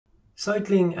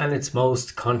Cycling and its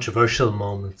most controversial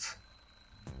moments.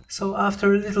 So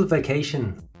after a little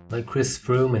vacation, like Chris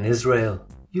Froome in Israel,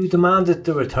 you demanded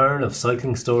the return of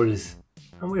cycling stories,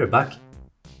 and we're back.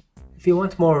 If you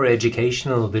want more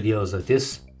educational videos like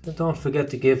this, then don't forget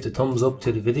to give the thumbs up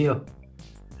to the video.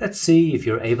 Let's see if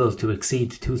you're able to exceed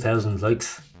 2,000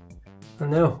 likes. And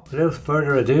now, without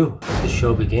further ado, let the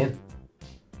show begin.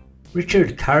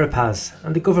 Richard Carapaz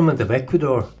and the government of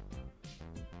Ecuador.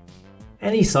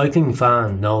 Any cycling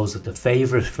fan knows that the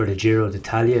favourite for the Giro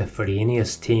d'Italia for the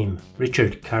Ineos team,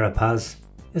 Richard Carapaz,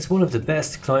 is one of the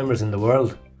best climbers in the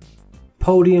world.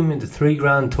 Podium in the 3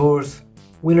 Grand Tours,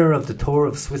 winner of the Tour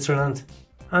of Switzerland,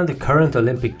 and the current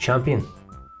Olympic champion.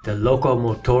 The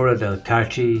Locomotora del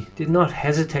Carchi did not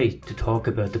hesitate to talk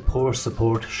about the poor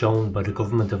support shown by the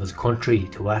government of his country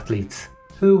to athletes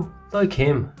who, like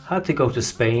him, had to go to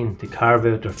Spain to carve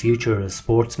out their future as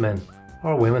sportsmen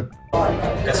or women.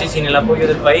 Casi sin el apoyo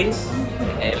del país,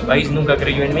 el país nunca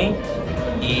creyó en mí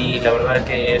y la verdad es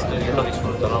que esto yo lo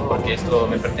disfruto, ¿no? Porque esto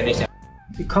me pertenece.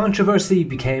 The controversy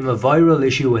became a viral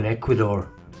issue in Ecuador,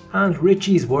 and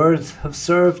Richie's words have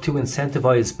served to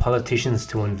incentivize politicians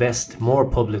to invest more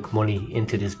public money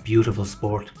into this beautiful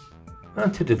sport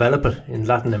and to develop it in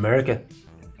Latin America.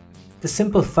 The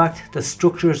simple fact that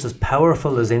structures as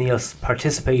powerful as Ineos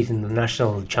participate in the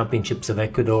national championships of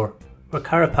Ecuador, where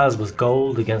Carapaz was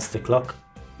gold against the clock,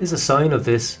 is a sign of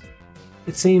this.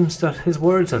 It seems that his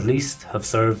words at least have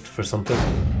served for something.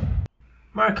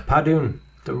 Mark Padun,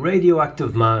 the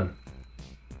radioactive man.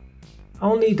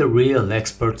 Only the real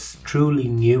experts truly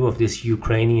knew of this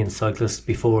Ukrainian cyclist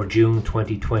before June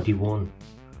 2021,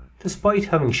 despite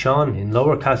having shone in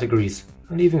lower categories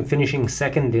and even finishing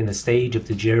second in a stage of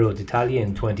the Giro d'Italia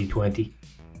in 2020.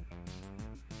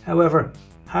 However,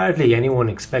 hardly anyone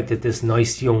expected this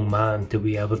nice young man to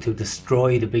be able to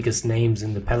destroy the biggest names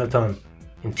in the peloton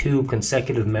in 2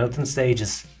 consecutive mountain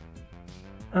stages.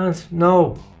 And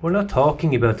no, we're not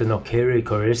talking about the Noqueira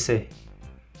Corrice,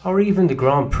 or even the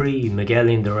Grand Prix Miguel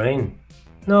Indurain.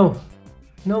 No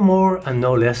more and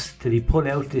no less did he pull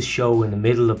out this show in the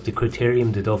middle of the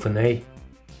Criterium de Dauphiné,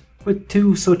 with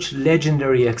 2 such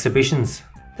legendary exhibitions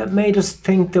that made us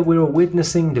think that we were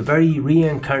witnessing the very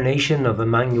reincarnation of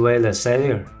Emanuele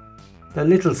Sailor, the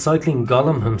little cycling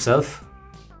golem himself.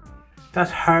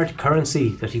 That hard currency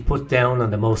that he put down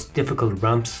on the most difficult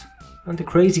ramps, and the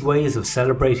crazy ways of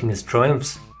celebrating his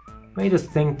triumphs, made us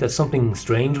think that something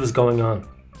strange was going on.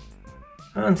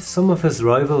 And some of his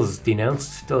rivals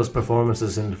denounced those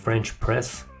performances in the French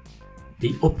press.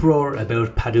 The uproar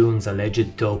about Padun's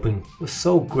alleged doping was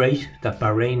so great that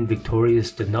Bahrain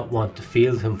Victorious did not want to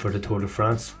field him for the Tour de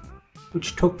France,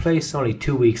 which took place only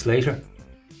 2 weeks later.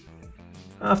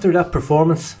 After that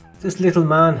performance, this little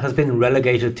man has been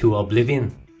relegated to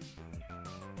oblivion.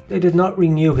 They did not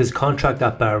renew his contract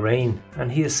at Bahrain,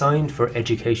 and he is signed for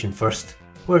Education First,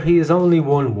 where he has only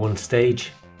won 1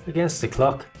 stage, against the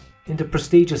clock, in the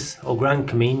prestigious O Gran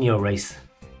Camino race.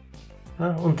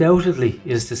 Undoubtedly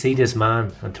is to see this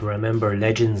man and to remember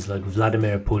legends like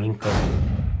Vladimir Pulenko.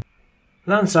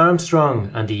 Lance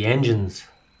Armstrong and the Engines.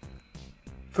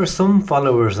 For some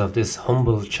followers of this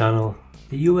humble channel,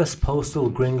 the US postal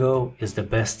gringo is the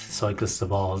best cyclist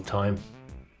of all time.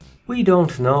 We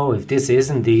don't know if this is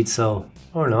indeed so,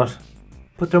 or not,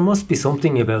 but there must be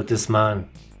something about this man,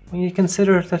 when you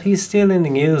consider that he's still in the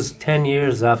news 10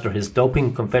 years after his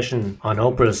doping confession on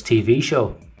Oprah's TV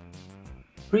show.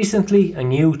 Recently, a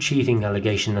new cheating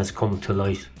allegation has come to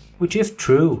light, which if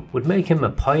true would make him a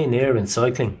pioneer in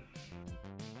cycling.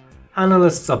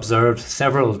 Analysts observed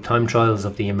several time trials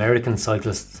of the American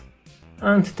cyclists,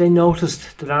 and they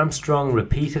noticed that Armstrong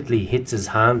repeatedly hits his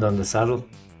hand on the saddle.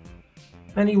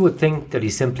 Many would think that he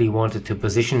simply wanted to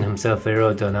position himself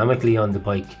aerodynamically on the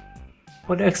bike,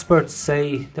 but experts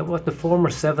say that what the former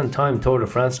 7-time Tour de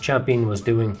France champion was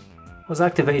doing was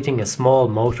activating a small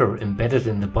motor embedded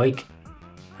in the bike,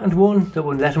 and one that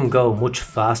would let him go much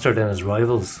faster than his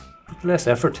rivals, with less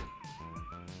effort.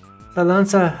 La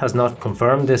Lanza has not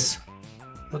confirmed this,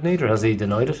 but neither has he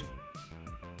denied it.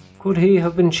 Could he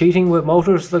have been cheating with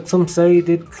motors like some say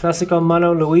did Classico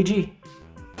Mano Luigi?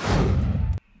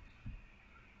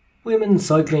 Women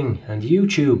cycling and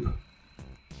YouTube.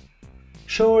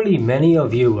 Surely many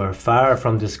of you are far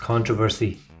from this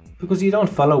controversy because you don't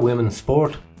follow women's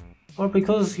sport, or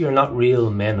because you're not real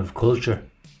men of culture.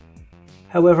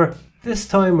 However, this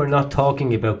time we're not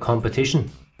talking about competition,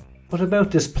 but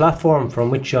about this platform from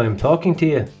which I am talking to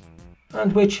you,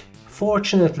 and which,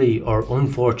 fortunately or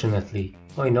unfortunately,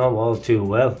 I know all too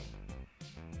well.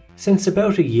 Since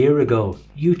about a year ago,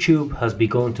 YouTube has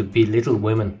begun to belittle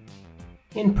women,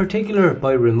 in particular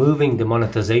by removing the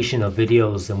monetization of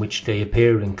videos in which they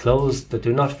appear in clothes that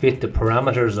do not fit the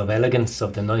parameters of elegance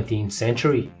of the 19th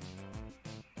century.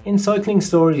 In cycling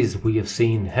stories, we have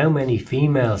seen how many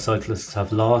female cyclists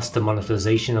have lost the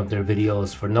monetization of their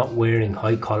videos for not wearing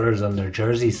high collars on their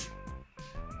jerseys.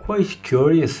 Quite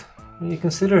curious when you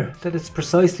consider that it's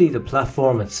precisely the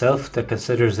platform itself that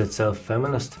considers itself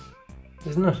feminist,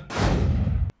 isn't it?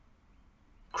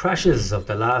 Crashes of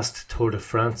the last Tour de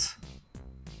France.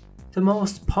 The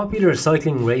most popular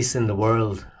cycling race in the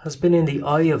world has been in the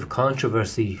eye of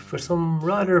controversy for some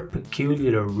rather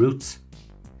peculiar routes,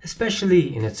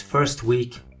 especially in its first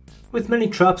week, with many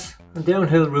traps and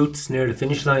downhill routes near the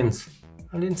finish lines,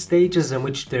 and in stages in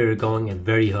which they are going at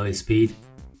very high speed.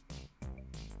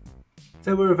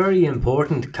 There were very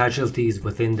important casualties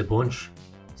within the bunch,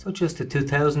 such as the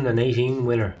 2018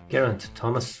 winner Geraint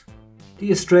Thomas,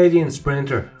 the Australian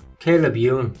sprinter Caleb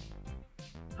Ewan,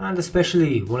 and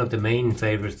especially one of the main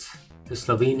favourites, the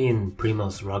Slovenian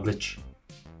Primož Roglič.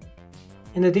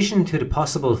 In addition to the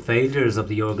possible failures of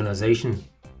the organisation,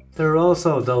 there are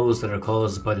also those that are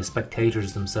caused by the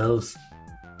spectators themselves,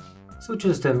 such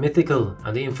as the mythical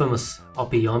and infamous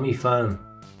Opiomi fan,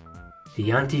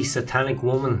 the anti-satanic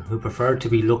woman who preferred to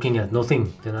be looking at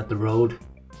nothing than at the road,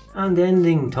 and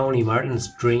ending Tony Martin's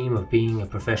dream of being a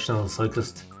professional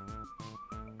cyclist.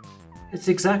 It's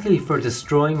exactly for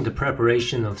destroying the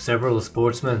preparation of several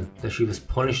sportsmen that she was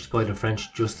punished by the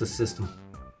French justice system,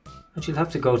 and she'll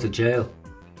have to go to jail,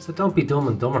 so don't be dumb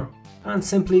and dumber, and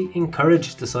simply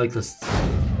encourage the cyclists.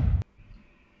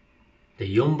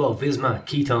 The Jumbo-Visma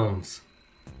Ketones.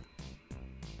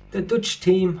 The Dutch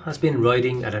team has been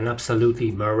riding at an absolutely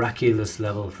miraculous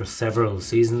level for several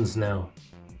seasons now,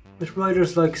 with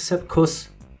riders like Sepp Kuss,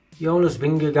 Jonas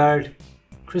Vingegaard,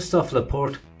 Christophe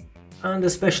Laporte, and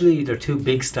especially their two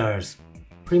big stars,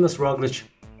 Primož Roglič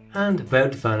and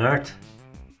Wout van Aert,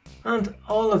 and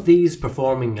all of these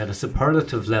performing at a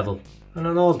superlative level and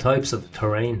on all types of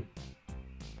terrain.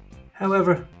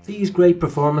 However, these great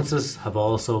performances have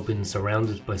also been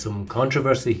surrounded by some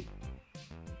controversy,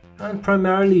 and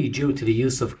primarily due to the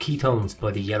use of ketones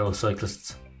by the yellow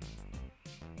cyclists.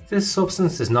 This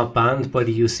substance is not banned by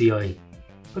the UCI,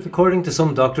 but according to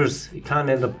some doctors it can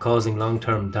end up causing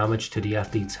long-term damage to the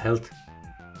athlete's health,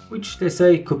 which they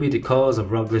say could be the cause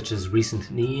of Roglic's recent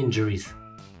knee injuries.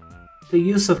 The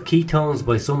use of ketones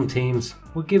by some teams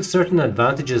will give certain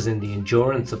advantages in the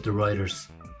endurance of the riders,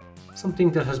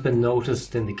 something that has been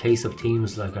noticed in the case of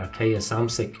teams like Arkea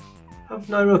Samsic, of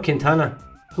Nairo Quintana,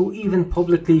 who even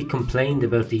publicly complained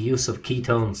about the use of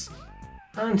ketones,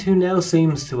 and who now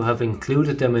seems to have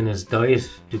included them in his diet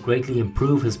to greatly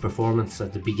improve his performance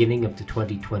at the beginning of the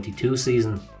 2022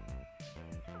 season.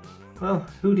 Well,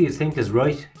 who do you think is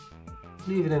right?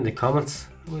 Leave it in the comments,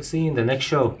 we'll see you in the next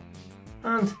show.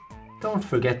 And don't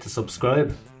forget to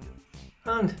subscribe.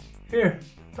 And here,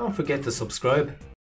 don't forget to subscribe.